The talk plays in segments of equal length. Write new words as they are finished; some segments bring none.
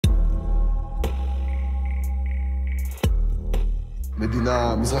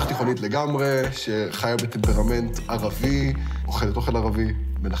מדינה מזרח תיכונית לגמרי, שחיה בטמפרמנט ערבי, אוכלת אוכל ערבי,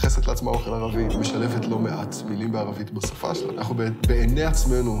 מנחסת לעצמה אוכל ערבי, משלבת לא מעט מילים בערבית בשפה שלה. אנחנו בעיני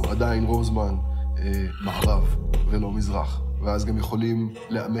עצמנו עדיין רוב זמן מערב ולא מזרח. ואז גם יכולים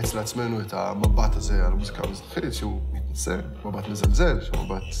לאמץ לעצמנו את המבט הזה על המוזיקה המזרחית, שהוא מתנשא, מבט מזלזל, שהוא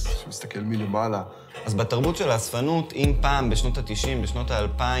מבט שמסתכל מלמעלה. אז בתרבות של האספנות, אם פעם בשנות ה-90, בשנות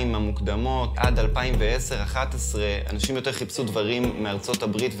ה-2000 המוקדמות, עד 2010-2011, אנשים יותר חיפשו דברים מארצות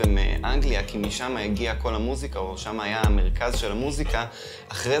הברית ומאנגליה, כי משם הגיעה כל המוזיקה, או שם היה המרכז של המוזיקה.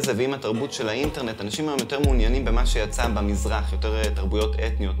 אחרי זה, ועם התרבות של האינטרנט, אנשים היום יותר מעוניינים במה שיצא במזרח, יותר תרבויות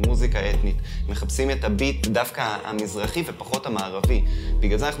אתניות, מוזיקה אתנית. מחפשים את הביט דווקא המזרחי ופחות המערבי.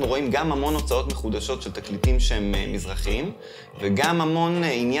 בגלל זה אנחנו רואים גם המון הוצאות מחודשות של תקליטים שהם מזרחיים, וגם המון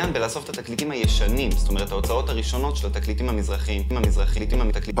עניין בלאסוף את התקליטים הישנים, זאת אומרת, ההוצאות הראשונות של התקליטים המזרחיים,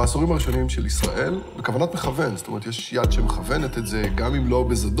 בעשורים הראשונים של ישראל, בכוונת מכוון, זאת אומרת, יש יד שמכוונת את זה, גם אם לא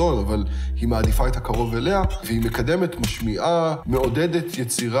בזדון, אבל היא מעדיפה את הקרוב אליה, והיא מקדמת, משמיעה, מעודדת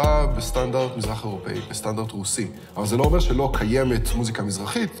יצירה בסטנדרט מזרח אירופאי, בסטנדרט רוסי. אבל זה לא אומר שלא קיימת מוזיקה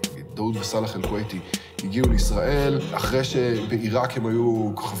מזרחית. דאוד וסלאח אל-כוויתי הגיעו לישראל אחרי שבעיראק הם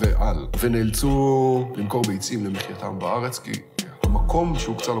היו כוכבי על, ונאלצו למכור ביצים למחייתם בארץ, כי המקום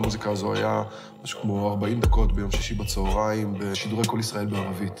שהוקצה למוזיקה הזו היה משהו כמו 40 דקות ביום שישי בצהריים בשידורי כל ישראל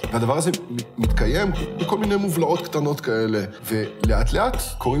בערבית. והדבר הזה מתקיים בכל מיני מובלעות קטנות כאלה, ולאט לאט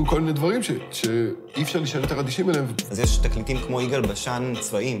קורים כל מיני דברים שאי אפשר להישאר יותר אדישים אליהם. אז יש תקליטים כמו יגאל בשן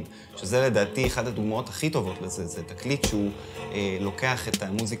צבעים, שזה לדעתי אחת הדוגמאות הכי טובות לזה. זה תקליט שהוא לוקח את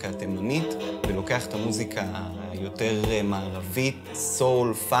המוזיקה התימנית, ולוקח את המוזיקה היותר מערבית,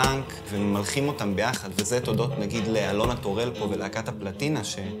 סול, פאנק, וממלכים אותם ביחד. וזה תודות נגיד לאלונה טורל פה ולהקת הפלטינה,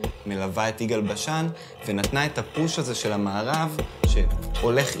 שמלווה את יגאל בשן, ונתנה את הפוש הזה של המערב,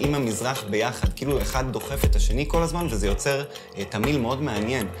 שהולך עם המזרח ביחד, כאילו אחד דוחף את השני כל הזמן, וזה יוצר תמיל מאוד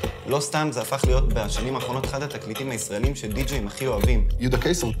מעניין. לא סתם זה הפך להיות בשנים האחרונות אחד התקליטים הישראלים שדי-ג'ים הכי אוהבים. יהודה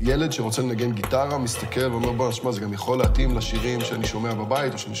קיסר, ילד שרוצה לנגן גיטרה, מסתכל ואומר, בוא נשמע, זה גם יכול להתאים לשירים שאני שומע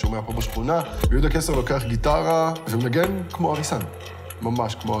בבית או שאני שומע פה בשכונה. ויהודה קיסר לוקח גיטרה ומנגן כמו אריסן,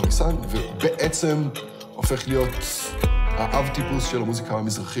 ממש כמו אריסן, ובעצם הופך להיות האב טיפוס של המוזיקה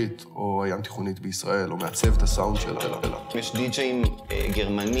המזרחית, או הים תיכונית בישראל, או מעצב את הסאונד שלה. יש די-ג'ים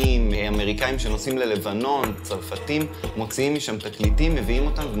גרמנים, אמריקאים שנוסעים ללבנון, צרפתים, מוציאים משם תקליטים, מביאים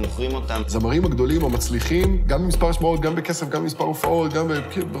אותם ומוכרים אותם. זמרים הגדולים, המצליחים, גם במספר השמעות, גם בכסף, גם במספר הופעות, גם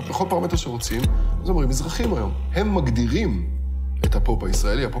בכל פרמטר שרוצים, זמרים מזרחים היום. הם מגדירים את הפופ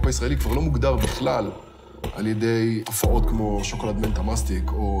הישראלי. הפופ הישראלי כבר לא מוגדר בכלל על ידי תופעות כמו שוקולד מנטה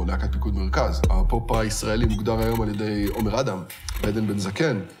מסטיק או להקת פיקוד מרכז. הפופ הישראלי מוגדר היום על ידי עומר אדם ועדן בן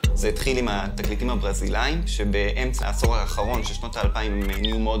זקן. זה התחיל עם התקליטים הברזילאים, שבאמצע העשור האחרון של שנות ה-2000 הם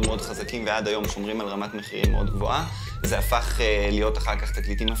נהיו מאוד מאוד חזקים, ועד היום שומרים על רמת מחירים מאוד גבוהה. זה הפך להיות אחר כך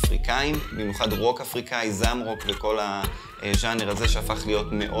תקליטים אפריקאים, במיוחד רוק אפריקאי, זם רוק וכל הז'אנר הזה שהפך להיות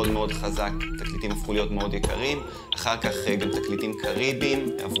מאוד מאוד חזק. תקליטים הפכו להיות מאוד יקרים. אחר כך גם תקליטים קריביים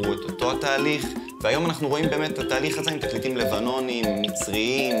עברו את אותו התהליך. והיום אנחנו רואים באמת את התהליך הזה עם תקליטים לבנונים,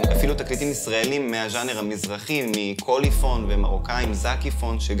 מצריים, אפילו תקליטים ישראלים מהז'אנר המזרחי, מקוליפון ומרוקאים,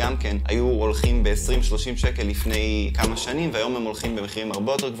 זקיפון, שגם כן היו הולכים ב-20-30 שקל לפני כמה שנים, והיום הם הולכים במחירים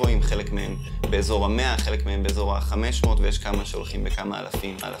הרבה יותר גבוהים, חלק מהם באזור ה-100, חלק מהם באזור ה-500, ויש כמה שהולכים בכמה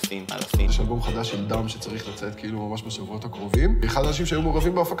אלפים. יש אלבום חדש של דם שצריך לצאת כאילו ממש בשבועות הקרובים. אחד האנשים שהיו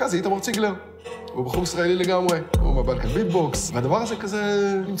מעורבים בהפקה זה איתמר ציגלר. הוא בחור ישראלי לגמרי, הוא מבלקן ביטבוקס, והדבר הזה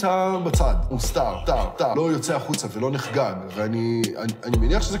כזה נמצא בצד. הוא סטאר, לא יוצא החוצה ולא נחגג, ואני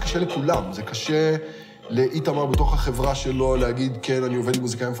מניח שזה קשה לכולם. זה קשה לאיתמר בתוך החברה שלו להגיד, כן, אני עובד עם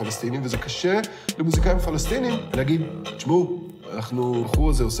מוזיקאים פלסטינים, וזה קשה למוזיקאים פלסטינים להגיד, תשמעו, בחור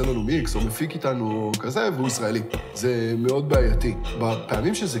הזה עושה לנו מיקס, או מפיק איתנו כזה, והוא ישראלי. זה מאוד בעייתי.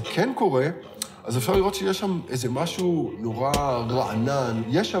 בפעמים שזה כן קורה, אז אפשר לראות שיש שם איזה משהו נורא רענן,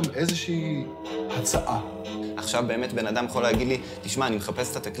 יש שם איזושהי הצעה. עכשיו באמת בן אדם יכול להגיד לי, תשמע, אני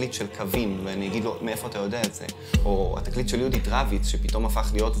מחפש את התקליט של קווים, ואני אגיד לו, מאיפה אתה יודע את זה? או התקליט של יהודית רביץ, שפתאום הפך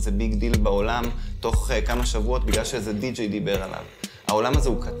להיות איזה ביג דיל בעולם, תוך כמה שבועות, בגלל שאיזה די-ג'יי דיבר עליו. העולם הזה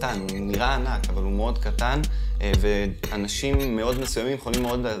הוא קטן, הוא נראה ענק, אבל הוא מאוד קטן, ואנשים מאוד מסוימים יכולים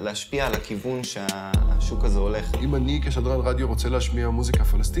מאוד להשפיע על הכיוון שהשוק הזה הולך. אם אני כשדרן רדיו רוצה להשמיע מוזיקה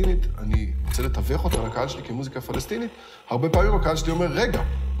פלסטינית, אני רוצה לתווך אותה לקהל שלי כמוזיקה פלסטינית, הרבה פעמים הקהל שלי אומר, רגע,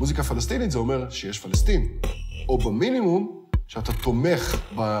 מוזיקה פלסטינית זה אומר שיש פלסטין, או במינימום שאתה תומך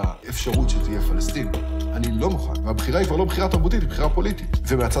באפשרות שתהיה פלסטין. אני לא מוכן, והבחירה היא כבר לא בחירה תרבותית, היא בחירה פוליטית.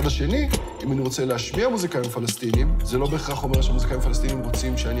 ומהצד השני, אם אני רוצה להשמיע מוזיקאים פלסטינים, זה לא בהכרח אומר שמוזיקאים פלסטינים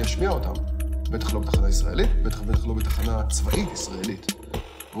רוצים שאני אשמיע אותם. בטח לא בתחנה ישראלית, בטח לא בתחנה צבאית ישראלית.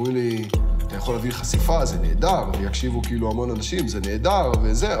 אומרים לי, אתה יכול להביא חשיפה, זה נהדר, ויקשיבו כאילו המון אנשים, זה נהדר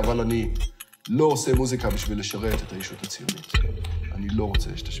וזה, אבל אני לא עושה מוזיקה בשביל לשרת את האישות הציונית. אני לא רוצה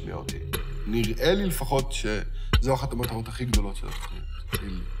שתשמיע אותי. נראה לי לפחות שזו אחת המטרות הכי גדולות של התוכנית.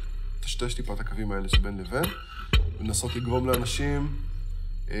 לטשטש טיפה את הקווים האלה שבין לבין, ולנסות לגרום לאנשים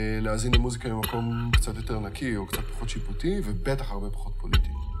להאזין למוזיקה במקום קצת יותר נקי, או קצת פחות שיפוטי, ובטח הרבה פחות פוליטי.